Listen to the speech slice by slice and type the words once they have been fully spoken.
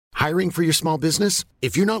Hiring for your small business?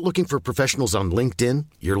 If you're not looking for professionals on LinkedIn,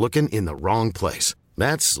 you're looking in the wrong place.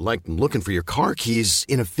 That's like looking for your car keys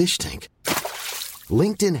in a fish tank.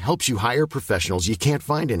 LinkedIn helps you hire professionals you can't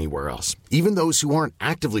find anywhere else, even those who aren't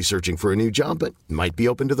actively searching for a new job but might be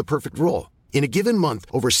open to the perfect role. In a given month,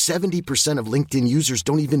 over 70% of LinkedIn users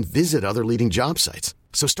don't even visit other leading job sites.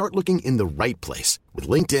 So start looking in the right place. With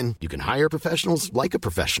LinkedIn, you can hire professionals like a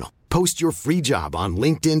professional. Post your free job on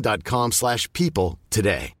linkedin.com/people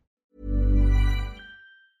today.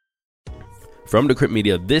 From Decrypt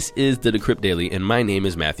Media, this is the Decrypt Daily, and my name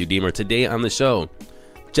is Matthew Deemer. Today on the show,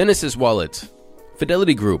 Gnosis Wallet,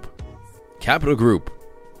 Fidelity Group, Capital Group,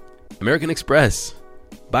 American Express,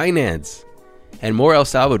 Binance, and more El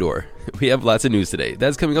Salvador. We have lots of news today.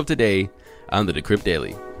 That's coming up today on the Decrypt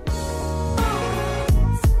Daily.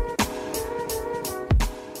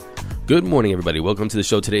 Good morning, everybody. Welcome to the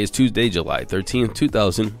show. Today is Tuesday, July 13th,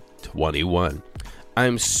 2021.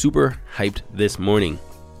 I'm super hyped this morning.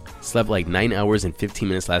 Slept like 9 hours and 15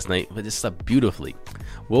 minutes last night, but just slept beautifully.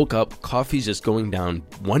 Woke up, coffee's just going down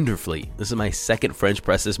wonderfully. This is my second French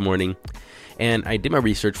press this morning. And I did my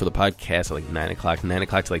research for the podcast at like 9 o'clock to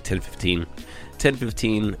like 10:15.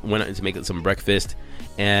 10:15, went out to make some breakfast,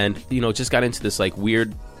 and just got into this like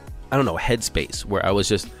weird, headspace where I was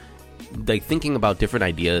just like thinking about different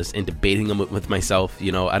ideas and debating them with myself.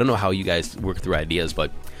 I don't know how you guys work through ideas,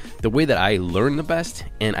 but the way that I learn the best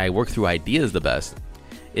and I work through ideas the best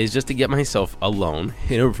is just to get myself alone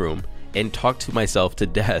in a room and talk to myself to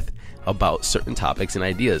death about certain topics and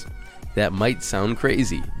ideas. That might sound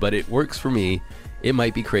crazy, but it works for me. It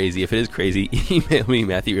might be crazy. If it is crazy, email me,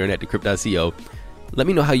 Matthew@decrypt.co. Let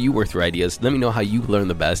me know how you work through ideas. Let me know how you learn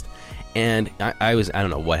the best. And I don't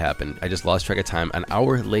know what happened. I just lost track of time. An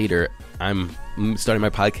hour later, I'm starting my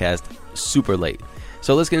podcast super late.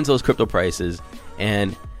 So let's get into those crypto prices.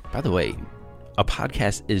 And by the way, a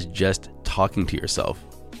podcast is just talking to yourself.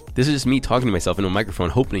 This is just me talking to myself into a microphone,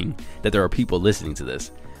 hoping that there are people listening to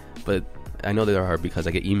this. But I know there are because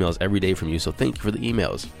I get emails every day from you. So thank you for the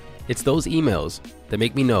emails. It's those emails that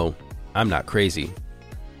make me know I'm not crazy.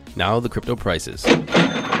 Now the crypto prices.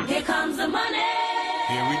 Here comes the money.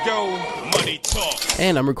 Here we go. Money talk.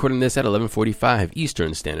 And I'm recording this at 11:45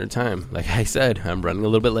 Eastern Standard Time. Like I said, I'm running a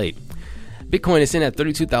little bit late. Bitcoin is in at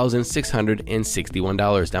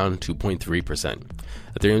 $32,661, down 2.3%.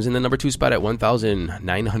 Ethereum's in the number 2 spot at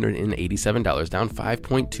 $1,987, down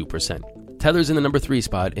 5.2%. Tether's in the number 3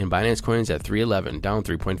 spot, and Binance Coin's at $3.11, down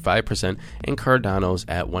 3.5%, and Cardano's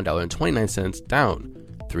at $1.29, down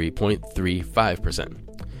 3.35%.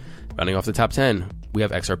 Rounding off the top 10, we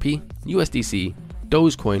have XRP, USDC,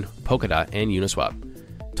 Dogecoin, Polkadot, and Uniswap.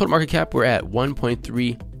 Total market cap, we're at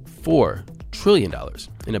 $1.34 trillion,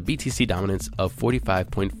 and a BTC dominance of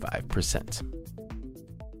 45.5%.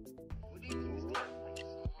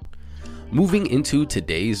 Moving into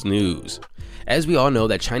today's news. As we all know,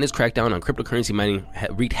 that China's crackdown on cryptocurrency mining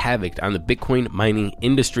wreaked havoc on the Bitcoin mining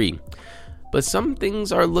industry. But some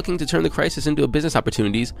things are looking to turn the crisis into business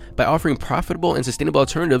opportunities by offering profitable and sustainable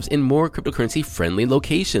alternatives in more cryptocurrency-friendly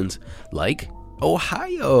locations, like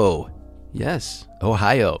Ohio. Yes,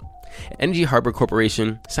 Ohio. Energy Harbor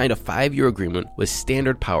Corporation signed a 5-year agreement with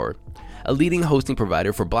Standard Power, a leading hosting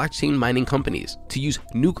provider for blockchain mining companies, to use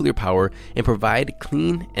nuclear power and provide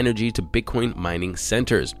clean energy to Bitcoin mining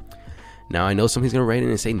centers. Now, I know somebody's going to write in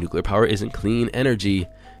and say nuclear power isn't clean energy.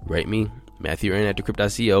 Write me,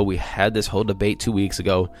 Matthew@decrypt.co. We had this whole debate 2 weeks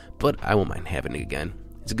ago, but I won't mind having it again.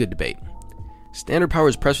 It's a good debate. Standard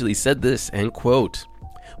Power's press release said this, and quote,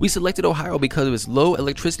 "We selected Ohio because of its low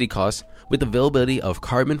electricity costs with availability of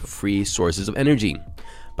carbon-free sources of energy.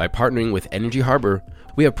 By partnering with Energy Harbor,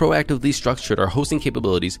 we have proactively structured our hosting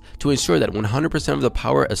capabilities to ensure that 100% of the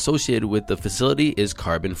power associated with the facility is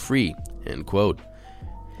carbon-free," end quote.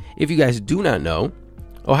 If you guys do not know,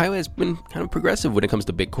 Ohio has been kind of progressive when it comes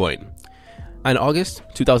to Bitcoin. In August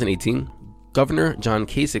 2018, Governor John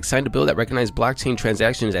Kasich signed a bill that recognized blockchain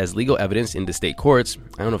transactions as legal evidence in the state courts.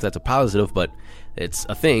 I don't know if that's a positive, but it's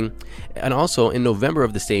a thing. And also in November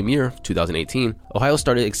of the same year, 2018, Ohio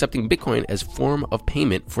started accepting Bitcoin as form of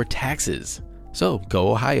payment for taxes. So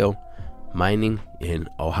go Ohio, mining in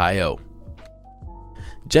Ohio.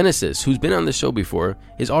 Gnosis, who's been on the show before,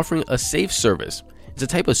 is offering a safe service. It's a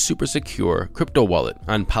type of super secure crypto wallet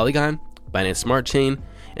on Polygon, Binance Smart Chain,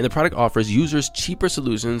 and the product offers users cheaper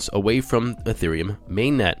solutions away from Ethereum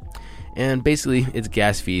mainnet. And basically, it's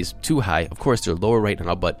gas fees too high. Of course, they're lower right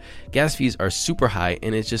now, but gas fees are super high,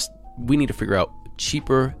 and it's just, we need to figure out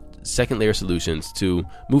cheaper second layer solutions to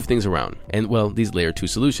move things around. And well, these layer 2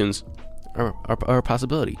 solutions are a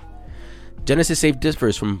possibility. Genesis Safe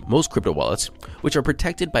differs from most crypto wallets, which are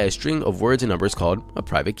protected by a string of words and numbers called a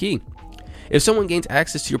private key. If someone gains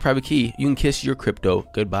access to your private key, you can kiss your crypto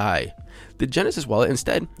goodbye. The Genesis wallet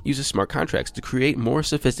instead uses smart contracts to create more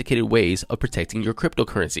sophisticated ways of protecting your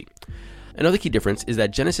cryptocurrency. Another key difference is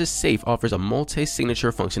that Genesis Safe offers a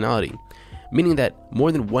multi-signature functionality, meaning that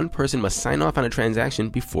more than one person must sign off on a transaction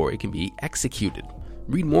before it can be executed.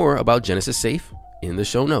 Read more about Genesis Safe in the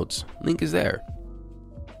show notes. Link is there.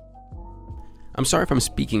 I'm sorry if I'm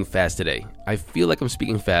speaking fast today. I feel like I'm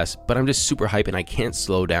speaking fast, but I'm just super hype and I can't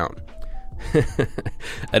slow down.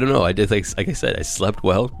 I don't know. I did like I said, I slept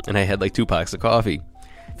well and I had like 2 pots of coffee.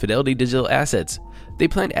 Fidelity Digital Assets. They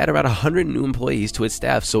plan to add around 100 new employees to its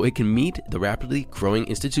staff so it can meet the rapidly growing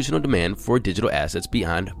institutional demand for digital assets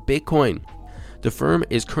beyond Bitcoin. The firm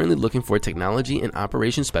is currently looking for technology and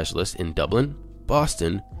operations specialists in Dublin,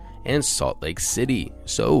 Boston, and Salt Lake City.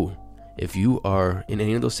 So, if you are in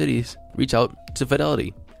any of those cities, reach out to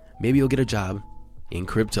Fidelity. Maybe you'll get a job in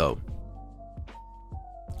crypto.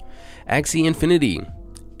 Axie Infinity.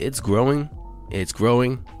 It's growing,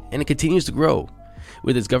 and it continues to grow.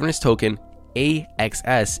 With its governance token,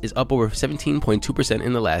 AXS is up over 17.2%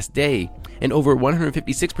 in the last day, and over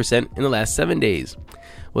 156% in the last 7 days.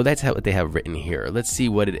 Well, that's what they have written here. Let's see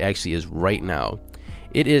what it actually is right now.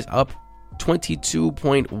 It is up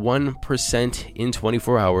 22.1% in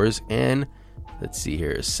 24 hours, and let's see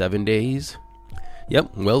here, 7 days.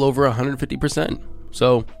 Yep, well over 150%.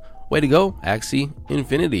 So, way to go, Axie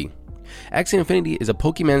Infinity. Axie Infinity is a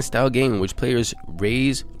Pokemon-style game in which players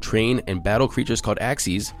raise, train, and battle creatures called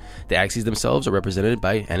Axies. The Axies themselves are represented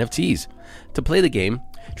by NFTs. To play the game,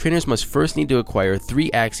 trainers must first need to acquire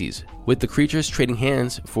 3 Axies, with the creatures trading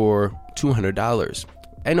hands for $200.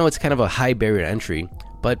 I know it's kind of a high barrier to entry,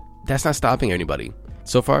 but that's not stopping anybody.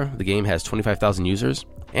 So far, the game has 25,000 users,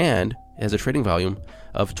 and it has a trading volume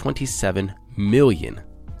of $27 million.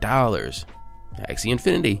 Axie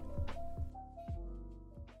Infinity.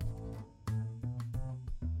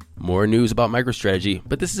 More news about MicroStrategy,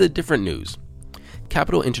 but this is a different news.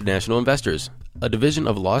 Capital International Investors, a division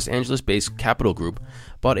of Los Angeles-based Capital Group,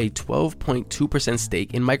 bought a 12.2%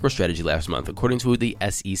 stake in MicroStrategy last month, according to the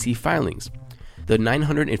SEC filings. The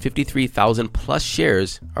 953,000 plus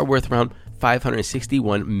shares are worth around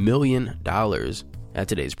 $561 million at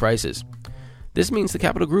today's prices. This means the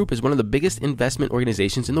Capital Group is one of the biggest investment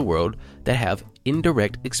organizations in the world that have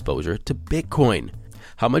indirect exposure to Bitcoin.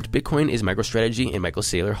 How much Bitcoin is MicroStrategy and Michael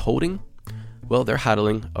Saylor holding? Well, they're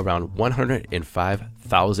hodling around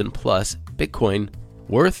 105,000 plus Bitcoin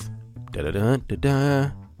worth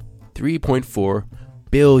 $3.4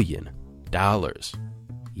 billion. Yowzers.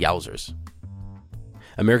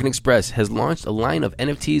 American Express has launched a line of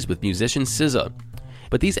NFTs with musician SZA,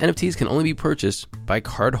 but these NFTs can only be purchased by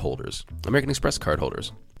cardholders, American Express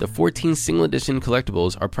cardholders. The 14 single edition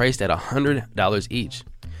collectibles are priced at $100 each.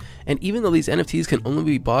 And even though these NFTs can only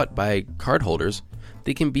be bought by cardholders,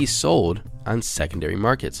 they can be sold on secondary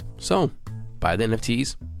markets. So, buy the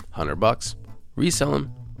NFTs, $100, resell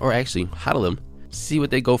them, or actually hodl them, see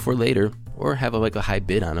what they go for later, or have a high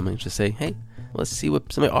bid on them and just say, hey, let's see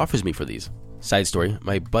what somebody offers me for these. Side story,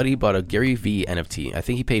 my buddy bought a Gary V NFT. I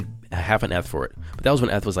think he paid half an ETH for it, but that was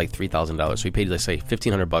when ETH was like $3,000, so he paid, let's say,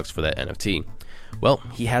 $1,500 for that NFT. Well,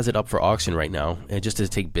 he has it up for auction right now, and just to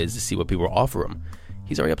take bids to see what people offer him.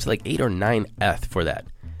 He's already up to like 8 or 9 ETH for that.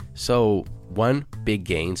 So 1, big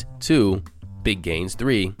gains. 2, big gains.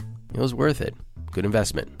 3, it was worth it. Good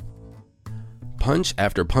investment. Punch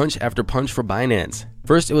after punch after punch for Binance.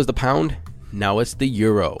 First it was the pound, now it's the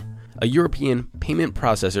euro. A European payment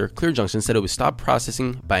processor, ClearJunction, said it would stop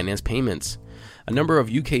processing Binance payments. A number of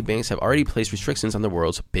UK banks have already placed restrictions on the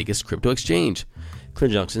world's biggest crypto exchange.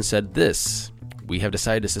 ClearJunction said this: "We have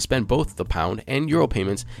decided to suspend both the pound and euro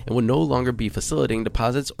payments and will no longer be facilitating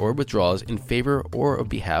deposits or withdrawals in favor or on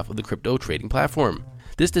behalf of the crypto trading platform."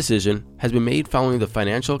 This decision has been made following the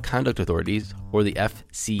Financial Conduct Authority's, or the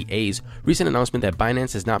FCA's, recent announcement that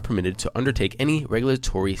Binance is not permitted to undertake any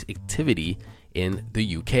regulatory activity in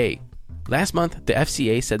the UK. Last month, the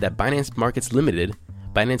FCA said that Binance Markets Limited,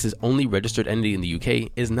 Binance's only registered entity in the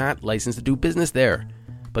UK, is not licensed to do business there,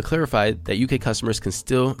 but clarified that UK customers can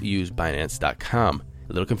still use Binance.com.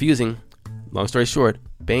 A little confusing. Long story short,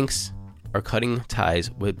 banks are cutting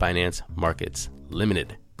ties with Binance Markets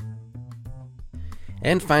Limited.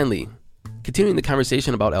 And finally, continuing the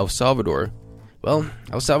conversation about El Salvador, well,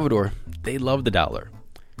 El Salvador, they love the dollar.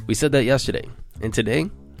 We said that yesterday, and today,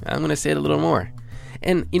 I'm going to say it a little more.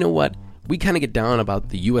 And you know what? We kind of get down about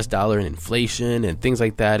the US dollar and inflation and things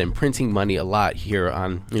like that and printing money a lot here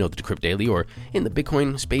on, the Decrypt Daily or in the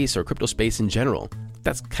Bitcoin space or crypto space in general.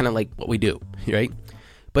 That's kind of like what we do, right?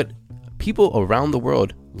 But People around the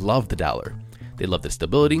world love the dollar. They love the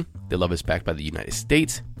stability. They love it's backed by the United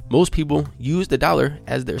States. Most people use the dollar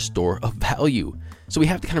as their store of value. So we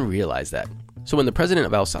have to kind of realize that. So when the president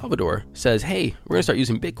of El Salvador says, hey, we're going to start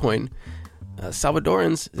using Bitcoin,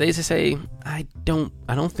 Salvadorans, they just say, I don't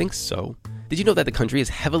think so. Did you know that the country is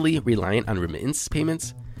heavily reliant on remittance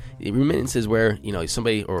payments? Remittance is where,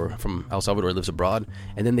 somebody from El Salvador lives abroad,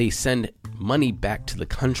 and then they send money back to the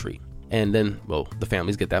country. And then, the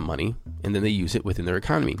families get that money, and then they use it within their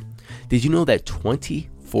economy. Did you know that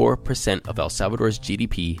 24% of El Salvador's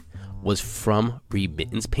GDP was from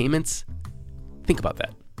remittance payments? Think about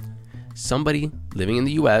that. Somebody living in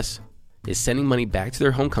the U.S. is sending money back to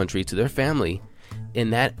their home country, to their family,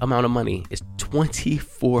 and that amount of money is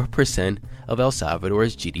 24% of El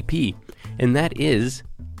Salvador's GDP, and that is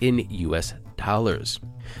in U.S. dollars.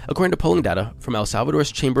 According to polling data from El Salvador's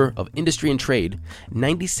Chamber of Industry and Trade,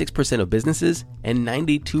 96% of businesses and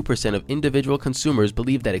 92% of individual consumers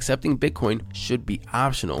believe that accepting Bitcoin should be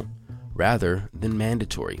optional rather than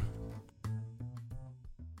mandatory.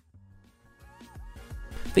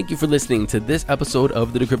 Thank you for listening to this episode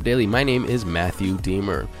of the Decrypt Daily. My name is Matthew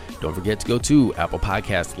Deemer. Don't forget to go to Apple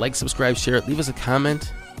Podcasts, like, subscribe, share, leave us a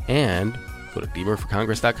comment, and go to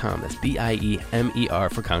deemerforcongress.com. That's DIEMER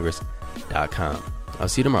for Congress.com. I'll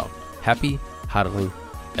see you tomorrow. Happy hodling,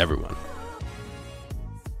 everyone.